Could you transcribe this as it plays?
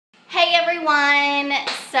everyone.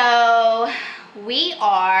 So we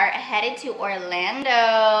are headed to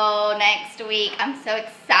Orlando next week. I'm so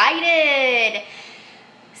excited.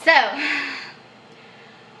 So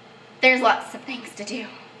there's lots of things to do.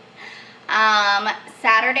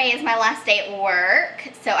 Saturday is my last day at work,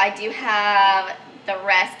 so I do have the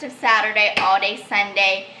rest of Saturday, all day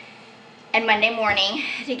Sunday, and Monday morning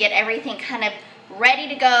to get everything kind of ready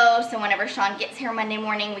to go, so whenever Sean gets here Monday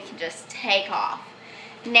morning, we can just take off.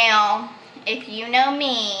 Now, if you know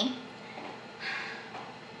me,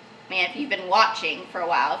 man, if you've been watching for a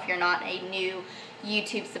while, if you're not a new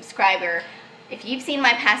YouTube subscriber, if you've seen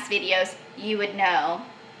my past videos, you would know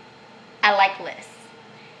I like lists.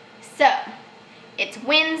 So, it's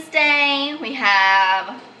Wednesday, we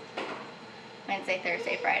have Wednesday,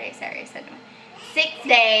 Thursday, Friday, Saturday, Sunday, 6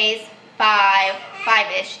 days,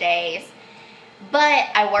 five-ish days. But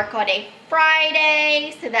I work all day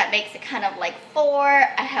Friday, so that makes it kind of like 4.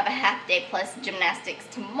 I have a half day plus gymnastics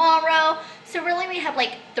tomorrow. So really we have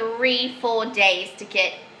like 3 full days to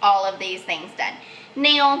get all of these things done.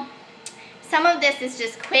 Now, some of this is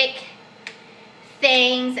just quick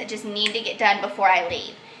things that just need to get done before I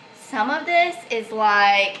leave. Some of this is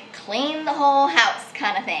like clean the whole house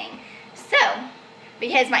kind of thing. So,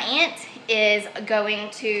 because my aunt is going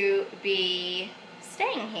to be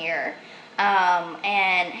staying here,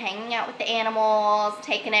 and hanging out with the animals,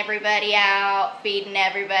 taking everybody out, feeding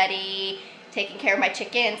everybody, taking care of my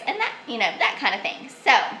chickens, and that, you know, that kind of thing.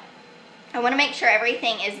 So, I want to make sure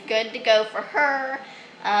everything is good to go for her,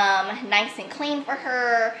 nice and clean for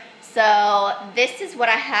her. So, this is what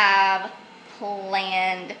I have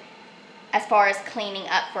planned as far as cleaning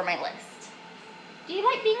up for my list. Do you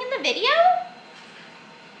like being in the video?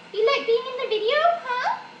 You like being in the video,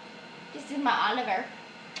 huh? This is my Oliver.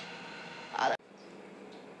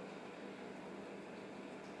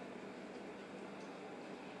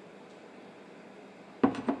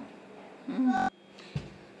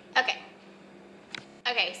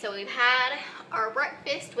 Okay, so we've had our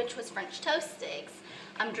breakfast, which was French toast sticks.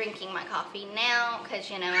 I'm drinking my coffee now because,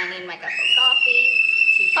 you know, I need my cup of coffee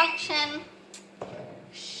to function.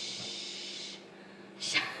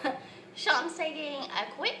 Sean's taking a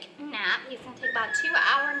quick nap. He's going to take about a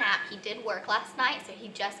 2-hour nap. He did work last night, so he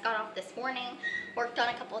just got off this morning, worked on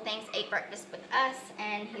a couple of things, ate breakfast with us,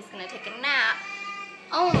 and he's going to take a nap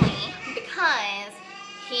only because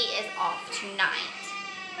he is off tonight.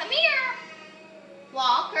 Come here,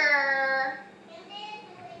 Walker.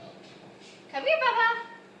 Come here, Bubba.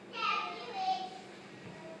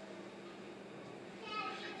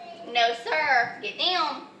 No, sir. Get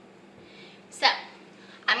down. So,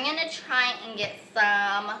 I'm going to try and get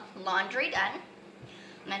some laundry done.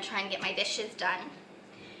 I'm going to try and get my dishes done.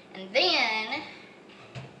 And then,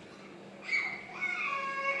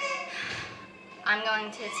 I'm going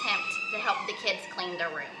to attempt to help the kids clean their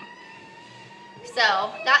room.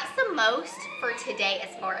 So, that's the most for today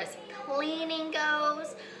as far as cleaning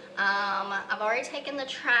goes. I've already taken the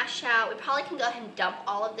trash out. We probably can go ahead and dump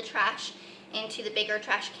all of the trash into the bigger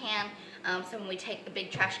trash can. So when we take the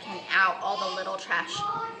big trash can out, all the little trash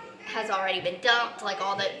has already been dumped, like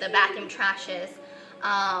all the bathroom trashes.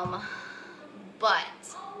 But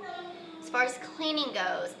as far as cleaning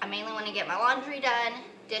goes, I mainly want to get my laundry done,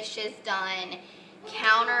 dishes done,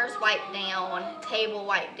 counters wiped down, table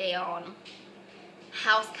wiped down,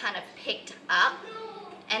 house kind of picked up,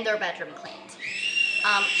 and their bedroom cleaned.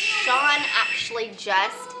 Sean actually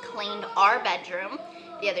just cleaned our bedroom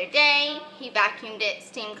the other day. He vacuumed it,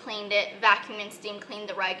 steam cleaned it, vacuumed and steam cleaned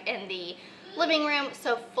the rug in the living room.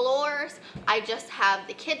 So floors, I just have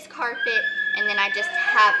the kids' carpet, and then I just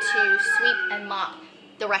have to sweep and mop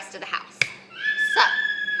the rest of the house. So,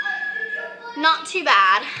 not too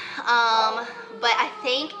bad. But I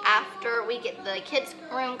think after we get the kids'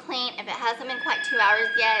 room clean, if it hasn't been quite 2 hours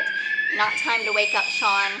yet, not time to wake up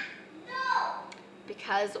Sean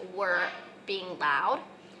because we're being loud.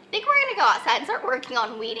 I think we're going to go outside and start working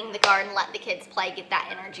on weeding the garden, let the kids play, get that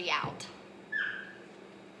energy out.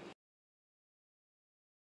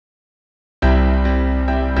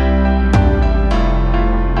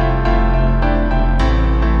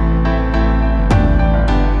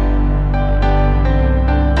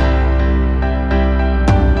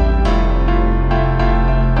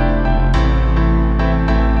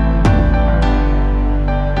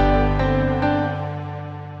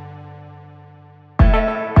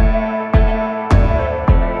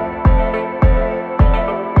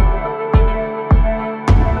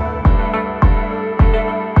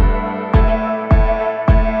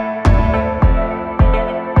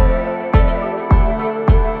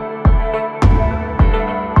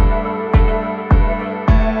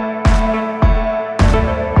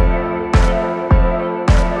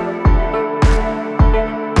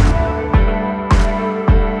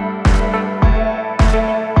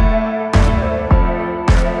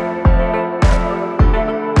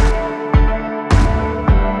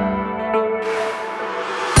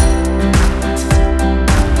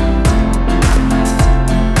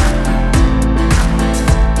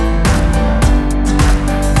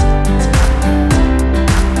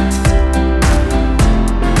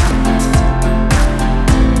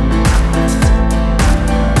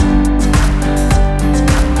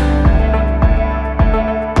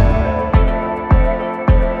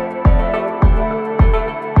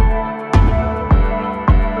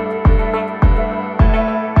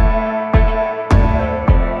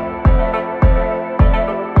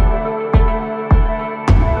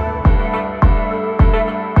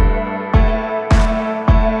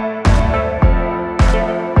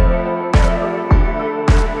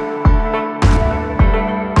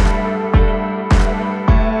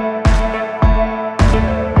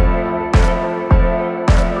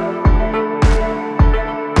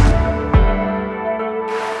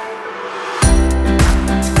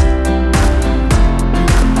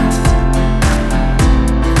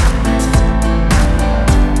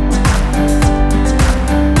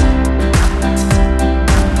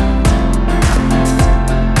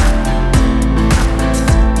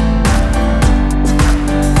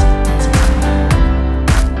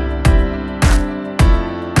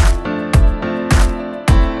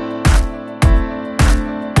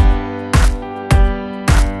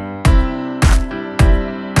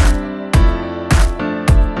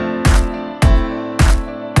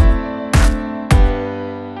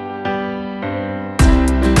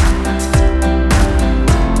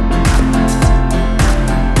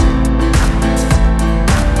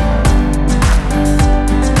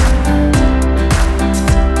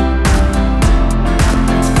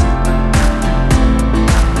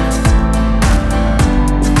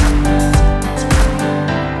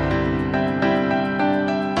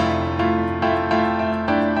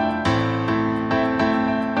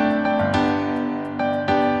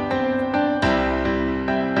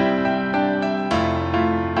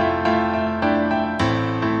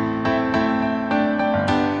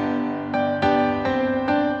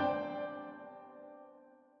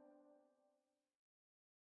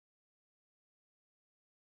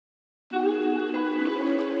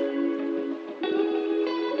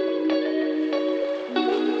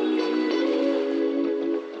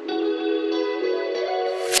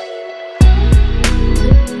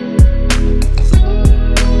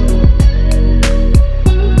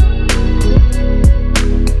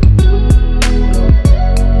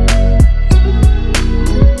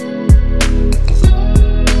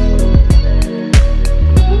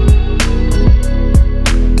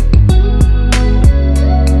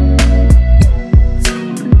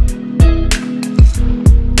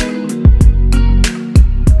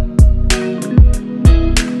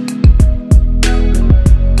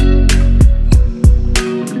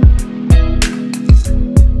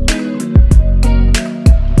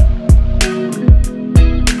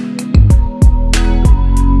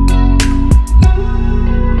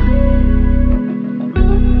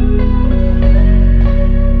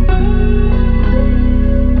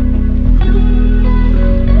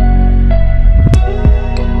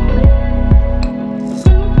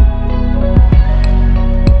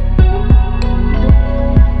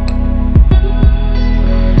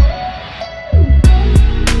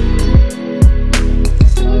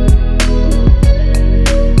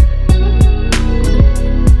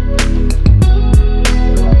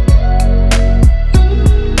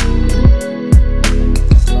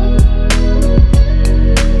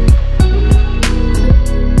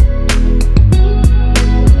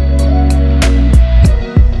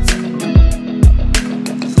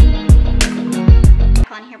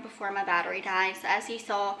 battery died. So as you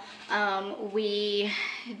saw, we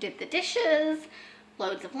did the dishes,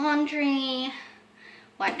 loads of laundry,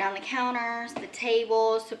 wiped down the counters, the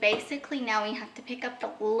tables. So basically now we have to pick up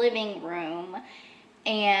the living room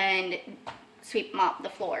and sweep, mop the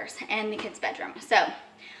floors and the kids' bedroom. So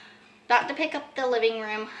about to pick up the living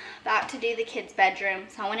room, about to do the kids' bedroom.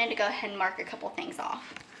 So I wanted to go ahead and mark a couple things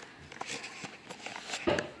off.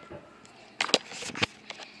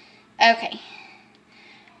 Okay,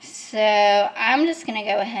 so I'm just gonna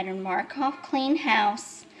go ahead and mark off clean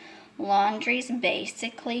house. Laundry's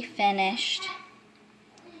basically finished.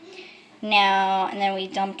 Now, and then we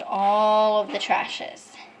dumped all of the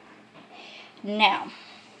trashes. Now,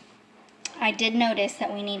 I did notice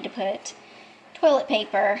that we need to put toilet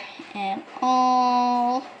paper in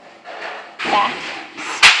all bathrooms.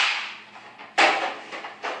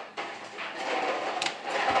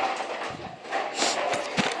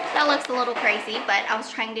 That looks a little crazy, but I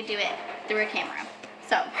was trying to do it through a camera.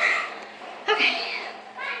 So, okay.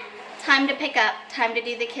 Time to pick up, time to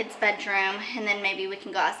do the kids' bedroom, and then maybe we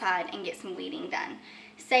can go outside and get some weeding done.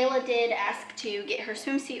 Sayla did ask to get her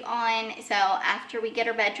swimsuit on, so after we get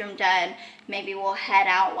her bedroom done, maybe we'll head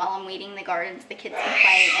out while I'm weeding the gardens. The kids can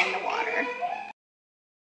play in the water.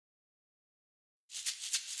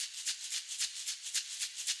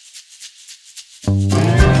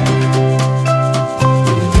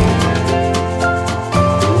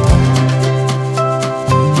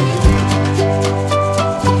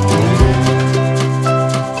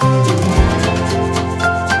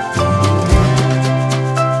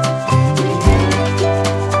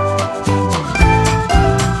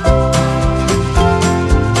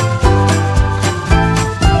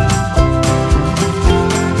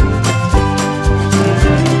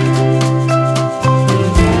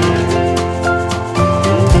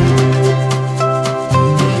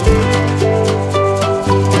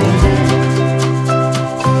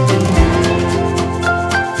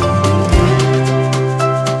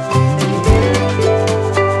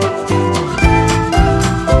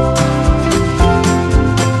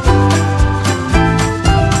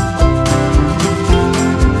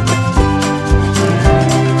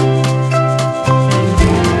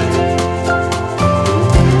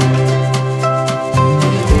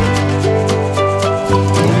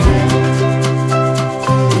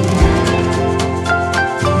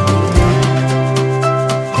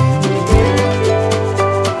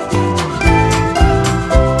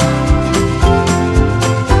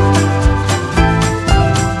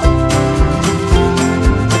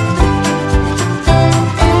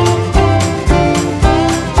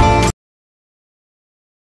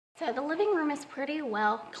 So the living room is pretty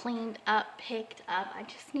well cleaned up, picked up. I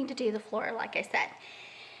just need to do the floor, like I said.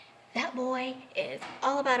 That boy is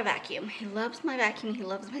all about a vacuum. He loves my vacuum. He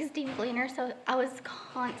loves my steam cleaner. So I was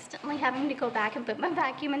constantly having to go back and put my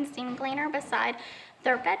vacuum and steam cleaner beside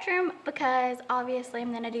their bedroom because obviously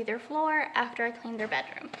I'm going to do their floor after I clean their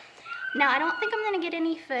bedroom. Now, I don't think I'm going to get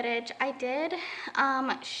any footage. I did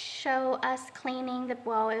show us cleaning the,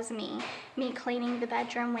 well, it was me cleaning the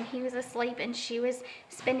bedroom when he was asleep and she was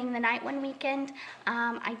spending the night one weekend.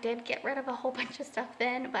 I did get rid of a whole bunch of stuff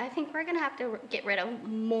then, but I think we're going to have to get rid of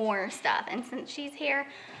more stuff. And since she's here,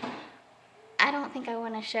 I don't think I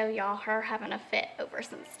want to show y'all her having a fit over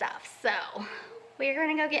some stuff. So we're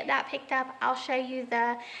going to go get that picked up. I'll show you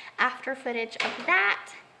the after footage of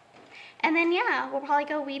that. And then, yeah, we'll probably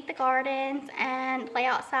go weed the gardens and play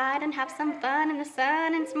outside and have some fun in the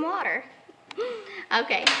sun and some water.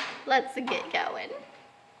 Okay, let's get going.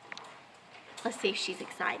 Let's see if she's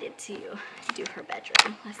excited to do her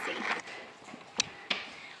bedroom. Let's see.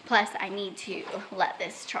 Plus, I need to let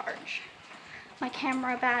this charge. My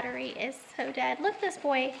camera battery is so dead. Look at this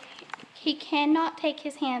boy. He cannot take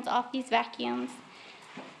his hands off these vacuums.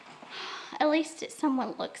 At least it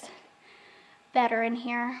somewhat looks better in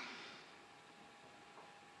here.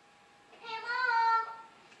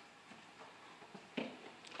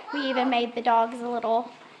 We even made the dogs a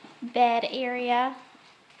little bed area.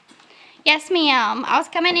 Yes, ma'am. I was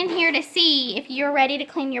coming in here to see if you're ready to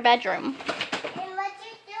clean your bedroom. And what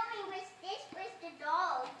you're doing with this with the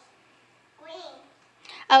dogs? Green.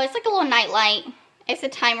 Oh, it's like a little night light. It's a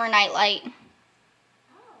timer night light.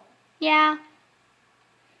 Oh. Yeah.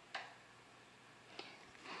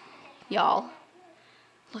 Y'all,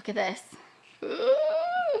 look at this.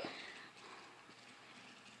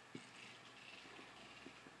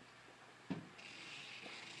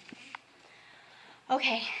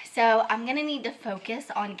 Okay, so I'm gonna need to focus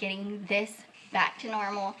on getting this back to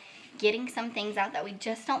normal, getting some things out that we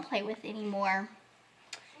just don't play with anymore.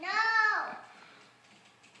 No.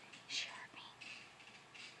 Sure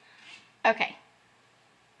me. Okay,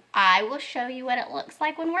 I I will show you what it looks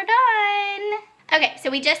like when we're done. Okay, so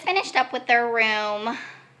we just finished up with their room.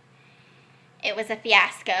 It was a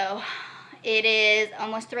fiasco. It is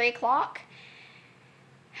almost 3 o'clock.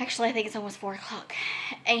 Actually, I think it's almost 4 o'clock.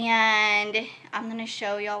 And I'm gonna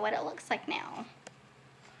show y'all what it looks like now.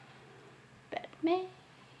 Bed made.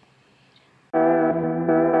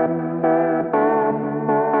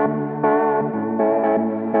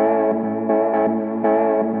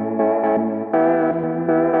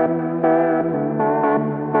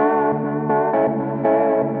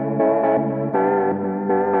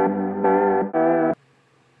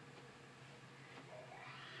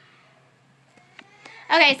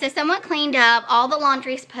 Okay, so someone cleaned up. All the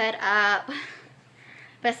laundry's put up.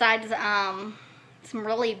 Besides some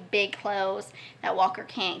really big clothes that Walker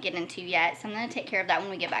can't get into yet. So I'm going to take care of that when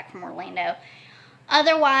we get back from Orlando.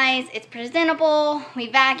 Otherwise, it's presentable.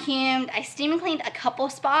 We vacuumed. I steam and cleaned a couple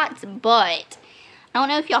spots, but I don't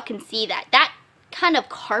know if y'all can see that. That kind of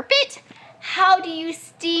carpet, how do you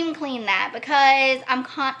steam clean that? Because I'm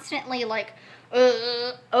constantly like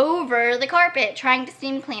over the carpet trying to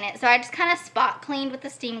steam clean it. So I just kind of spot cleaned with the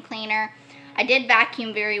steam cleaner. I did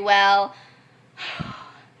vacuum very well.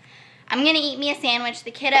 I'm gonna eat me a sandwich.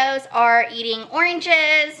 The kiddos are eating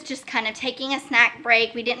oranges, just kind of taking a snack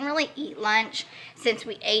break. We didn't really eat lunch since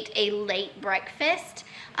we ate a late breakfast.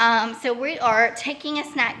 So we are taking a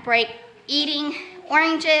snack break, eating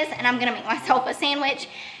oranges, and I'm gonna make myself a sandwich.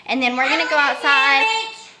 And then we're gonna go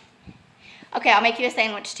outside. Okay, I'll make you a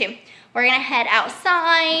sandwich too. We're gonna head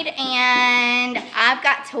outside, and I've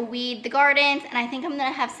got to weed the gardens, and I think I'm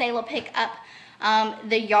gonna have Selah pick up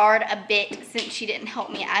the yard a bit since she didn't help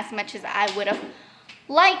me as much as I would have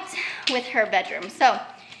liked with her bedroom. So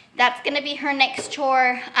that's gonna be her next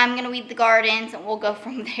chore. I'm gonna weed the gardens and we'll go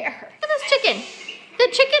from there. Look at this chicken. The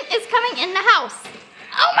chicken is coming in the house.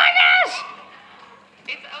 Oh my gosh!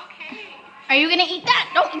 It's okay. Are you gonna eat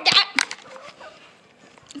that? Don't eat that.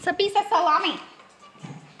 It's a piece of salami.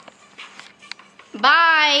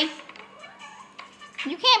 Bye.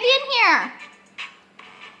 You can't be in here.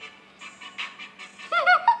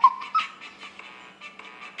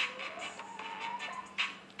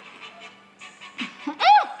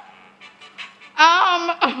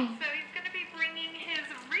 So he's gonna be bringing his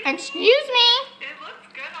wreath. Excuse me. It looks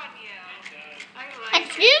good on you. I like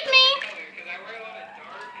Excuse me. Because I wear a lot of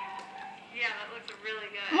dark. Yeah, that looks really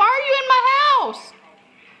good. Why are you in my house?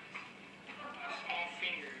 Small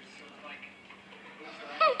fingers, so it's like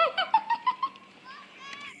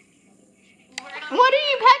What are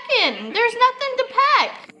you pecking? There's nothing to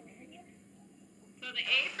peck. So the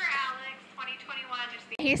A for Alex 2021 is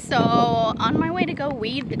the Okay, so on my way to go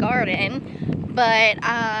weed the garden, but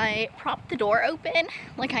I propped the door open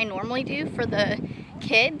like I normally do for the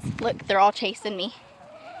kids. Look, they're all chasing me.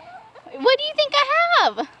 What do you think I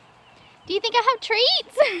have? Do you think I have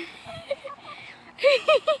treats?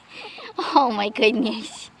 Oh my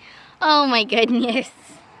goodness. Oh my goodness.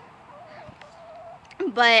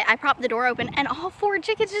 But I propped the door open and all 4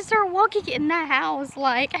 chickens just started walking in the house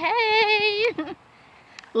like, hey.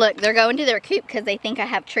 Look, they're going to their coop because they think I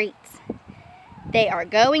have treats. They are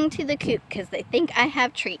going to the coop because they think I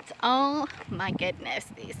have treats. Oh my goodness,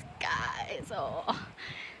 these guys. Oh,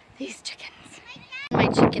 these chickens. My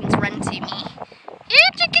chickens run to me. Yeah,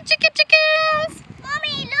 chickens.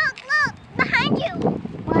 Mommy, look, behind you.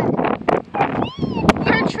 What?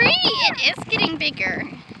 Our tree, it is getting bigger.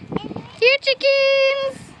 Here,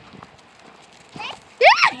 chickens.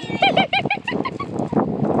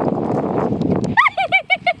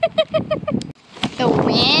 The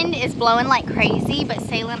wind is blowing like crazy, but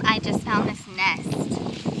Selah and I just found this nest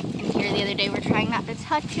in here the other day. We're trying not to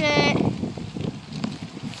touch it.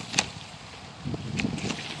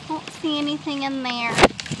 Don't see anything in there.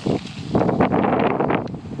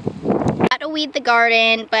 Got to weed the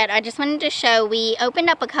garden, but I just wanted to show we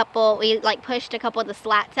opened up a couple, we like pushed a couple of the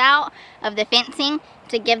slats out of the fencing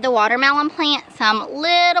to give the watermelon plant some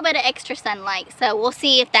little bit of extra sunlight. So we'll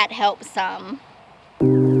see if that helps some.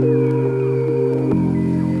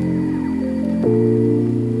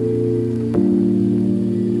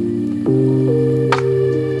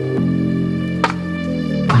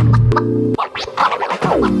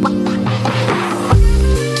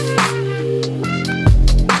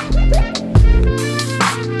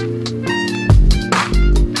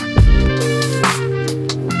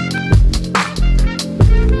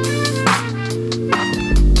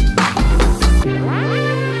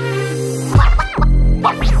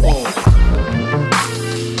 What?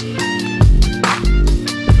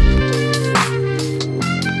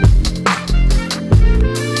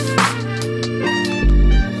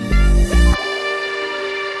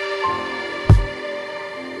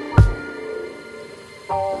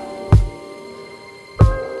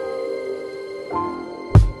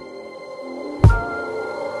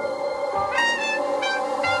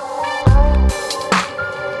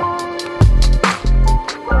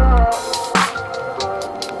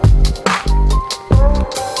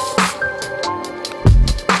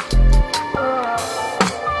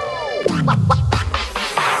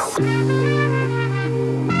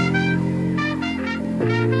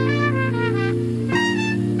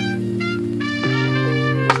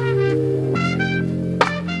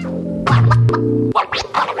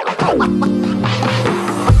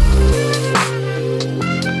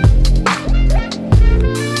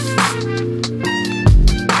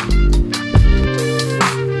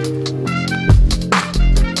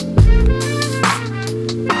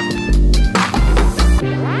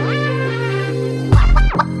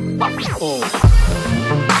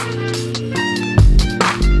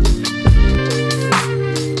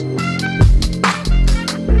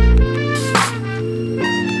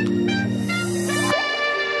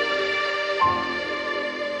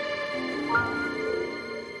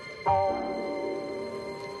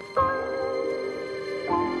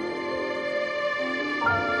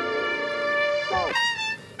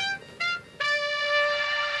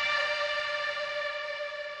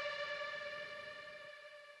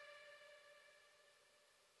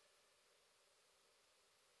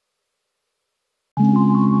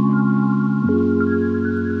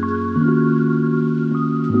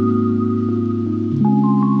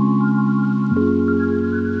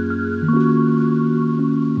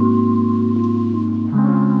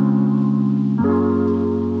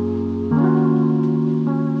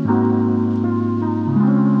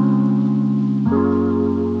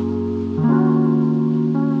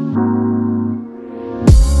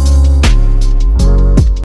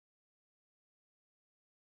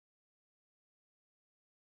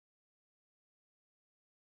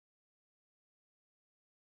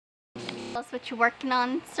 Tell us what you're working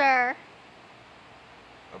on, sir.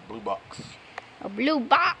 A blue box. A blue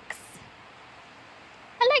box.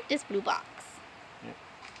 I like this blue box. Yeah.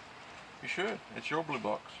 You should. It's your blue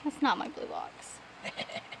box. That's not my blue box.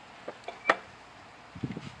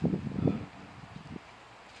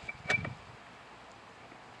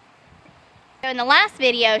 So in the last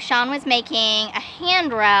video, Sean was making a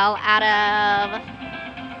handrail out of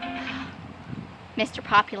Mr.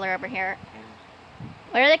 Popular over here.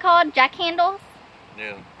 What are they called? Jack handles?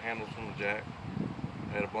 Yeah, handles from the jack.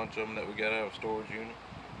 Had a bunch of them that we got out of storage unit.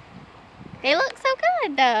 They look so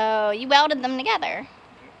good though. You welded them together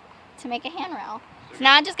to make a handrail. So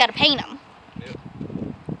now I just got to paint them. Yep.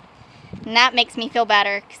 And that makes me feel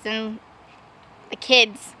better because then the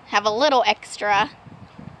kids have a little extra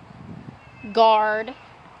guard.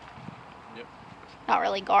 Yep. Not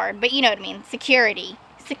really guard, but you know what I mean. Security.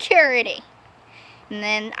 Security. And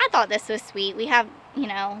then I thought this was sweet. We have, you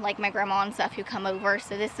know, like my grandma and stuff who come over.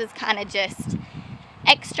 So this is kind of just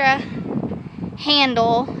extra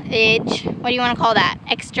handle-age. What do you want to call that?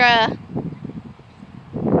 Extra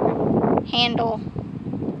handle.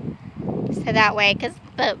 So that way, because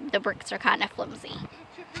the bricks are kind of flimsy.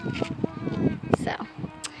 So.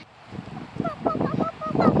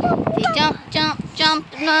 They jump,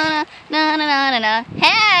 na na na na na.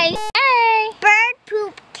 Hey, hey. Bird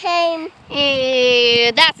poop came.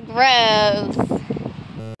 Ew, that's gross.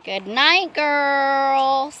 Good night,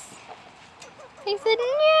 girls. They said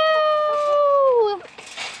no.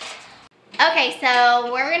 Okay,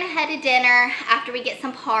 so we're gonna head to dinner after we get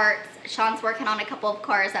some parts. Sean's working on a couple of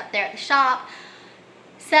cars up there at the shop.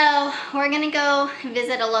 So we're gonna go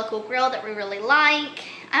visit a local grill that we really like.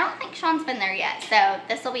 I don't think Sean's been there yet, so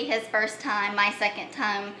this will be his first time, my second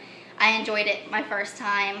time. I enjoyed it my first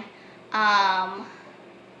time.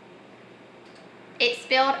 It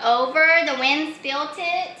spilled over, the wind spilled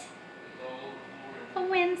it. The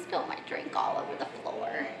wind spilled my drink all over the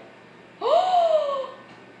floor.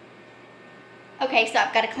 Okay, so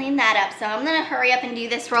I've got to clean that up, so I'm gonna hurry up and do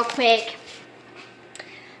this real quick.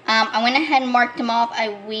 I went ahead and marked them off. I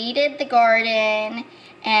weeded the garden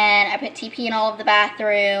and I put TP in all of the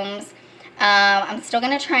bathrooms. I'm still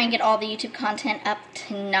gonna try and get all the YouTube content up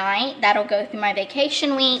tonight. That'll go through my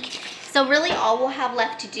vacation week. So really all we'll have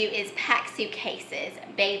left to do is pack suitcases,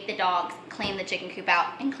 bathe the dogs, clean the chicken coop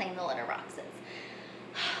out, and clean the litter boxes.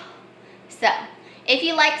 So if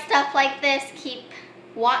you like stuff like this, keep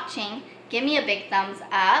watching. Give me a big thumbs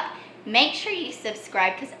up. Make sure you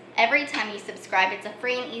subscribe, because every time you subscribe, it's a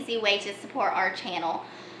free and easy way to support our channel.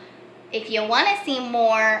 If you want to see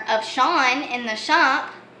more of Sean in the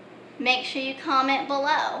shop, make sure you comment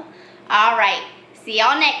below. All right, see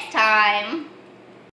y'all next time.